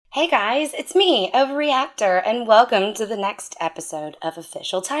Hey guys, it's me, Overreactor, and welcome to the next episode of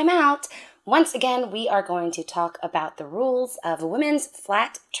Official Timeout. Once again, we are going to talk about the rules of women's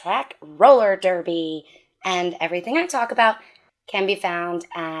flat track roller derby, and everything I talk about can be found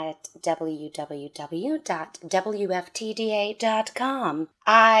at www.wftda.com.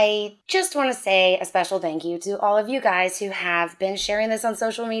 I just want to say a special thank you to all of you guys who have been sharing this on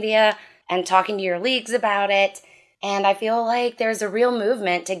social media and talking to your leagues about it. And I feel like there's a real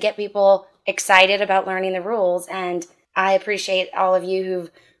movement to get people excited about learning the rules. And I appreciate all of you who've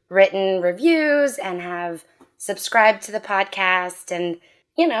written reviews and have subscribed to the podcast. And,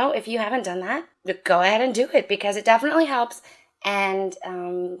 if you haven't done that, go ahead and do it because it definitely helps and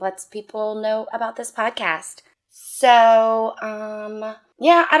lets people know about this podcast. So,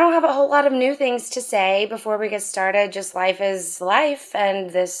 I don't have a whole lot of new things to say before we get started. Just life is life, and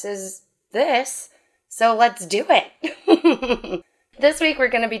this is this. So let's do it. This week we're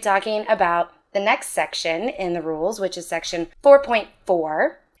going to be talking about the next section in the rules, which is section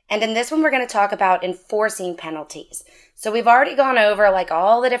 4.4. And in this one, we're going to talk about enforcing penalties. So we've already gone over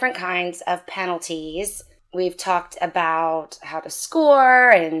all the different kinds of penalties. We've talked about how to score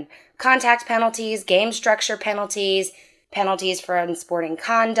and contact penalties, game structure penalties, penalties for unsporting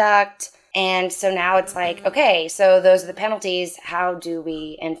conduct. And so now it's okay, so those are the penalties. How do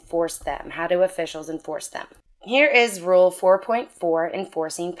we enforce them? How do officials enforce them? Here is Rule 4.4,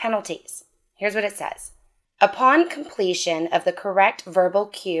 Enforcing Penalties. Here's what it says. Upon completion of the correct verbal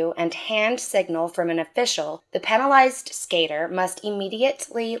cue and hand signal from an official, the penalized skater must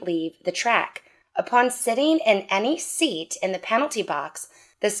immediately leave the track. Upon sitting in any seat in the penalty box,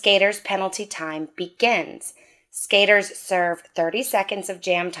 the skater's penalty time begins. Skaters serve 30 seconds of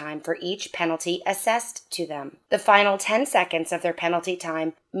jam time for each penalty assessed to them. The final 10 seconds of their penalty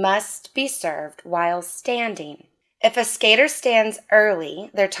time must be served while standing. If a skater stands early,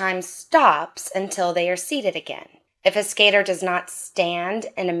 their time stops until they are seated again. If a skater does not stand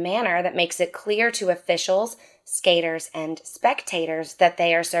in a manner that makes it clear to officials, skaters, and spectators that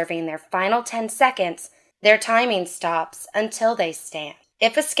they are serving their final 10 seconds, their timing stops until they stand.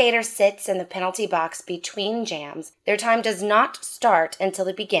 If a skater sits in the penalty box between jams, their time does not start until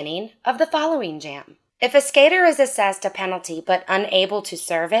the beginning of the following jam. If a skater is assessed a penalty but unable to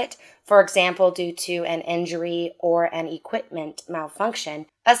serve it, for example due to an injury or an equipment malfunction,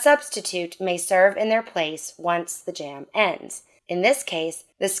 a substitute may serve in their place once the jam ends. In this case,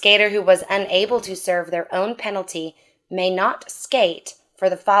 the skater who was unable to serve their own penalty may not skate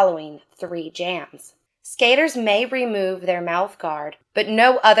for the following 3 jams. Skaters may remove their mouth guard, but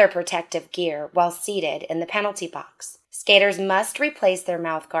no other protective gear while seated in the penalty box. Skaters must replace their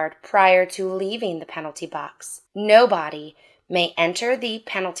mouth guard prior to leaving the penalty box. Nobody may enter the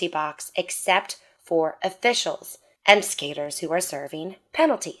penalty box except for officials and skaters who are serving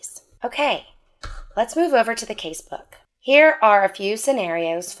penalties. Okay, let's move over to the casebook. Here are a few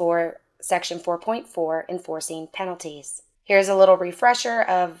scenarios for section 4.4, Enforcing Penalties. Here's a little refresher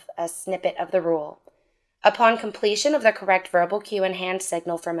of a snippet of the rule. Upon completion of the correct verbal cue and hand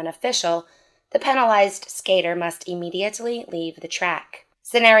signal from an official, the penalized skater must immediately leave the track.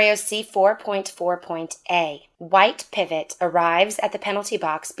 Scenario C4.4.A. White pivot arrives at the penalty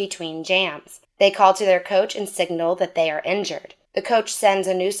box between jams. They call to their coach and signal that they are injured. The coach sends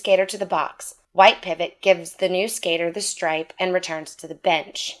a new skater to the box. White pivot gives the new skater the stripe and returns to the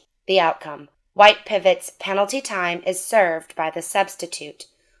bench. The outcome. White pivot's penalty time is served by the substitute.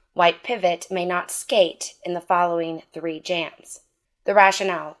 White pivot may not skate in the following 3 jams. The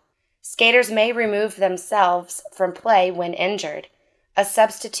rationale. Skaters may remove themselves from play when injured. A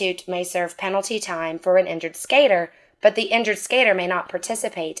substitute may serve penalty time for an injured skater, but the injured skater may not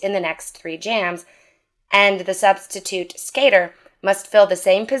participate in the next 3 jams, and the substitute skater must fill the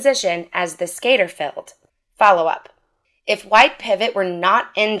same position as the skater filled. Follow-up. If white pivot were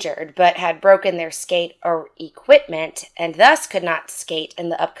not injured but had broken their skate or equipment and thus could not skate in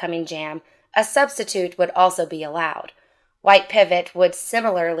the upcoming jam, a substitute would also be allowed. White pivot would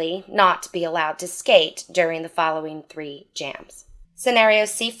similarly not be allowed to skate during the following 3 jams. Scenario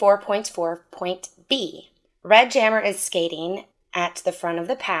C4.4.B. Red jammer is skating at the front of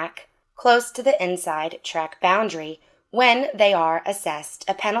the pack, close to the inside track boundary, when they are assessed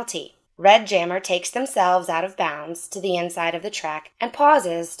a penalty. Red jammer takes themselves out of bounds to the inside of the track and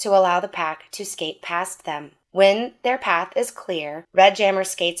pauses to allow the pack to skate past them. When their path is clear, red jammer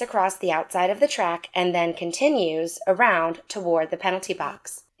skates across the outside of the track and then continues around toward the penalty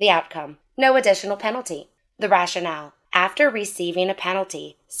box. The outcome. No additional penalty. The rationale. After receiving a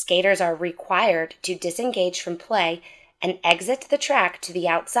penalty, skaters are required to disengage from play and exit the track to the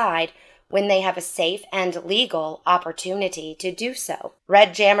outside when they have a safe and legal opportunity to do so.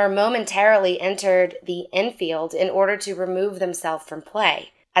 Red Jammer momentarily entered the infield in order to remove themselves from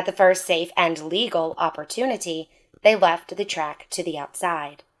play. At the first safe and legal opportunity, they left the track to the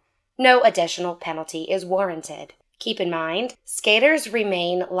outside. No additional penalty is warranted. Keep in mind, skaters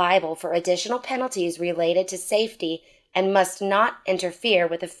remain liable for additional penalties related to safety and must not interfere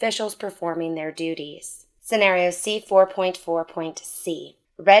with officials performing their duties. Scenario C4.4.C.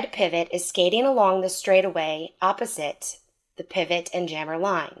 Red Pivot is skating along the straightaway opposite the pivot and jammer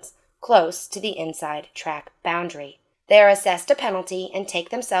lines, close to the inside track boundary. They are assessed a penalty and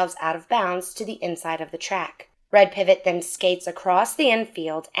take themselves out of bounds to the inside of the track. Red Pivot then skates across the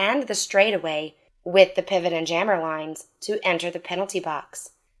infield and the straightaway with the pivot and jammer lines to enter the penalty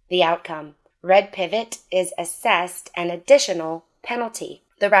box. The outcome: Red Pivot is assessed an additional penalty.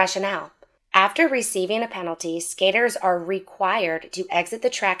 The rationale: after receiving a penalty, skaters are required to exit the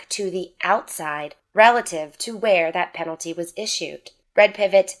track to the outside relative to where that penalty was issued. Red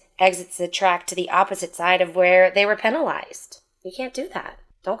Pivot exits the track to the opposite side of where they were penalized. You can't do that.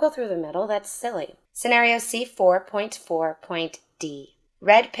 Don't go through the middle. That's silly. Scenario C4.4.D.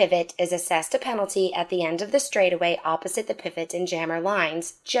 Red Pivot is assessed a penalty at the end of the straightaway opposite the pivot and jammer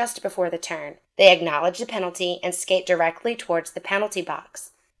lines just before the turn. They acknowledge the penalty and skate directly towards the penalty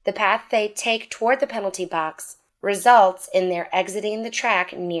box. The path they take toward the penalty box results in their exiting the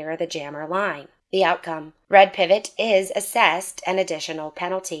track near the jammer line. The outcome: Red Pivot is assessed an additional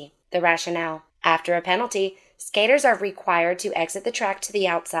penalty. The rationale: after a penalty, skaters are required to exit the track to the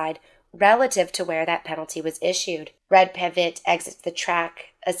outside relative to where that penalty was issued. Red Pivot exits the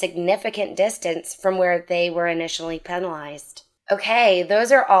track a significant distance from where they were initially penalized. Okay,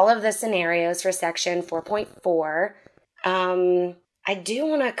 those are all of the scenarios for section 4.4. I do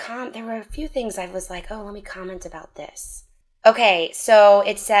want to there were a few things I was like, let me comment about this. Okay, so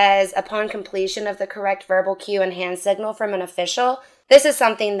it says, upon completion of the correct verbal cue and hand signal from an official. This is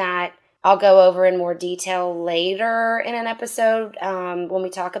something that I'll go over in more detail later in an episode when we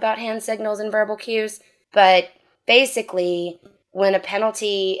talk about hand signals and verbal cues. But basically, when a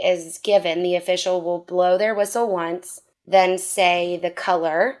penalty is given, the official will blow their whistle once, then say the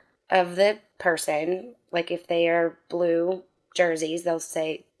color of the person. Like if they are blue jerseys, they'll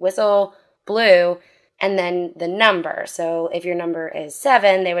say whistle blue, and then the number. So if your number is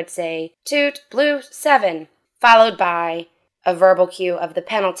 7, they would say toot blue 7, followed by a verbal cue of the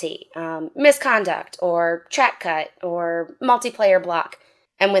penalty, misconduct or track cut or multiplayer block.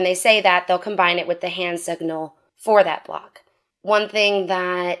 And when they say that, they'll combine it with the hand signal for that block. One thing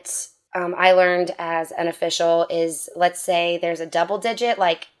that I learned as an official is, let's say there's a double digit,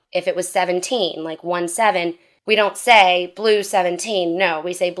 like if it was 17, like 1-7, we don't say blue 17. No,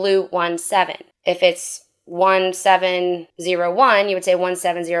 we say blue 1-7. If it's 1701, you would say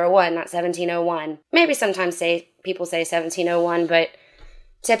 1701, not 1701. Maybe sometimes people say 1701, but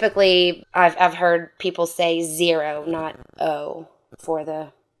typically I've heard people say 0, not O, for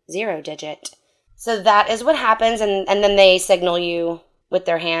the 0 digit. So that is what happens, and then they signal you with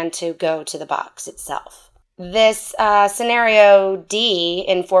their hand to go to the box itself. This scenario D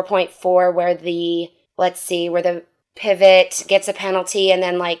in 4.4, where the pivot gets a penalty and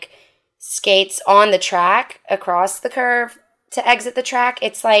then skates on the track across the curve to exit the track.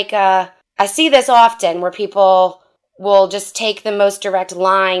 It's like, I see this often where people will just take the most direct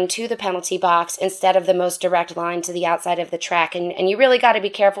line to the penalty box instead of the most direct line to the outside of the track. And you really got to be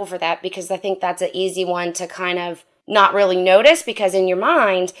careful for that, because I think that's an easy one to kind of not really notice, because in your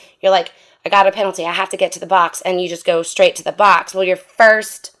mind, you're like, I got a penalty, I have to get to the box, and you just go straight to the box. Well, your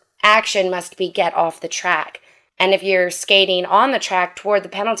first action must be get off the track. And if you're skating on the track toward the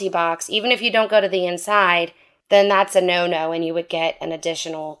penalty box, even if you don't go to the inside, then that's a no-no, and you would get an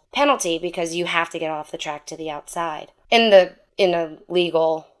additional penalty because you have to get off the track to the outside in a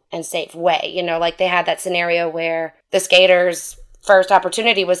legal and safe way. You know, like they had that scenario where the skater's first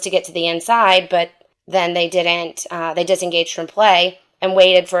opportunity was to get to the inside, but then they didn't. They disengaged from play and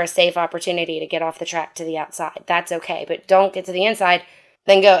waited for a safe opportunity to get off the track to the outside. That's okay, but don't get to the inside.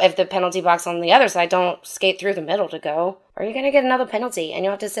 Then go, if the penalty box on the other side, don't skate through the middle to go, or you're going to get another penalty, and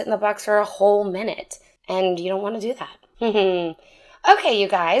you'll have to sit in the box for a whole minute, and you don't want to do that. Okay, you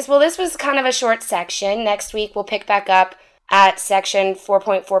guys, well, this was kind of a short section. Next week, we'll pick back up at section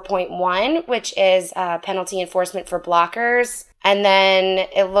 4.4.1, which is penalty enforcement for blockers, and then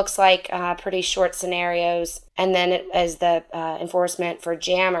it looks like pretty short scenarios, and then it is the enforcement for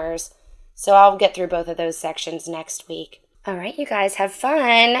jammers. So I'll get through both of those sections next week. All right, you guys, have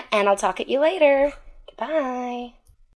fun, and I'll talk at you later. Goodbye.